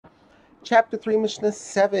Chapter 3, Mishnah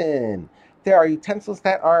 7. There are utensils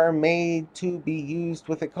that are made to be used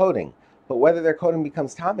with a coating, but whether their coating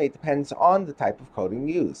becomes tamei depends on the type of coating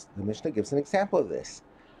used. The Mishnah gives an example of this.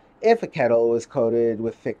 If a kettle was coated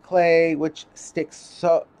with thick clay, which sticks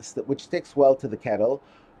well to the kettle,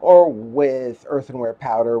 or with earthenware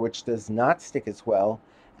powder, which does not stick as well,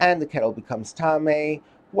 and the kettle becomes tamei,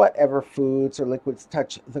 whatever foods or liquids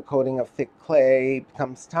touch the coating of thick clay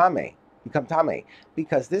become tamei,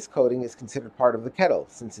 because this coating is considered part of the kettle,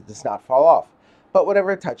 since it does not fall off. But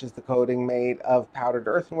whatever touches the coating made of powdered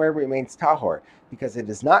earthenware remains tahor, because it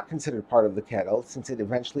is not considered part of the kettle, since it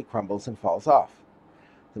eventually crumbles and falls off.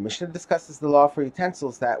 The Mishnah discusses the law for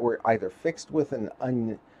utensils that were either fixed with an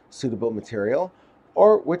unsuitable material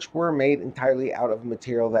or which were made entirely out of a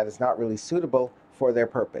material that is not really suitable for their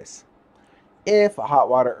purpose. If a hot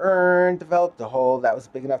water urn developed a hole that was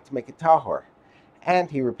big enough to make it tahor,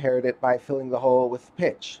 and he repaired it by filling the hole with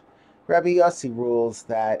pitch, Rabbi Yossi rules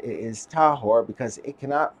that it is tahor because it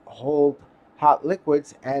cannot hold hot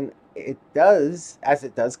liquids and it does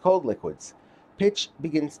cold liquids. Pitch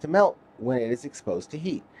begins to melt when it is exposed to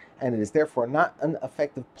heat, and it is therefore not an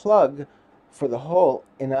effective plug for the hole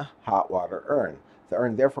in a hot water urn. The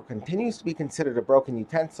urn therefore continues to be considered a broken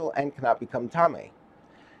utensil and cannot become tamei.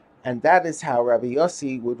 And that is how Rabbi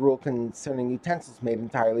Yossi would rule concerning utensils made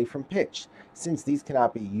entirely from pitch. Since these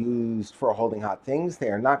cannot be used for holding hot things, they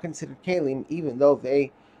are not considered Keilim, even though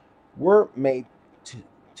they were made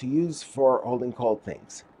to use for holding cold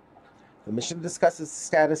things. The Mishnah discusses the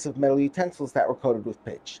status of metal utensils that were coated with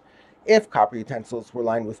pitch. If copper utensils were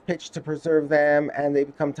lined with pitch to preserve them and they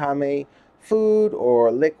become tamei, food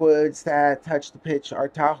or liquids that touch the pitch are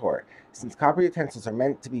tahor. Since copper utensils are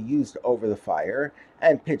meant to be used over the fire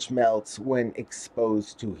and pitch melts when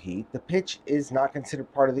exposed to heat, the pitch is not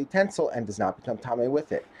considered part of the utensil and does not become tamei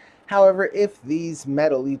with it. However, if these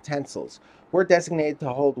metal utensils were designated to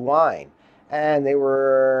hold wine and they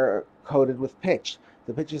were coated with pitch,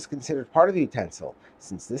 the pitch is considered part of the utensil.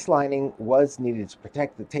 Since this lining was needed to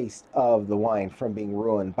protect the taste of the wine from being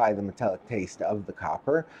ruined by the metallic taste of the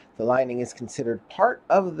copper, the lining is considered part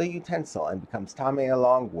of the utensil and becomes tamei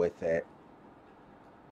along with it.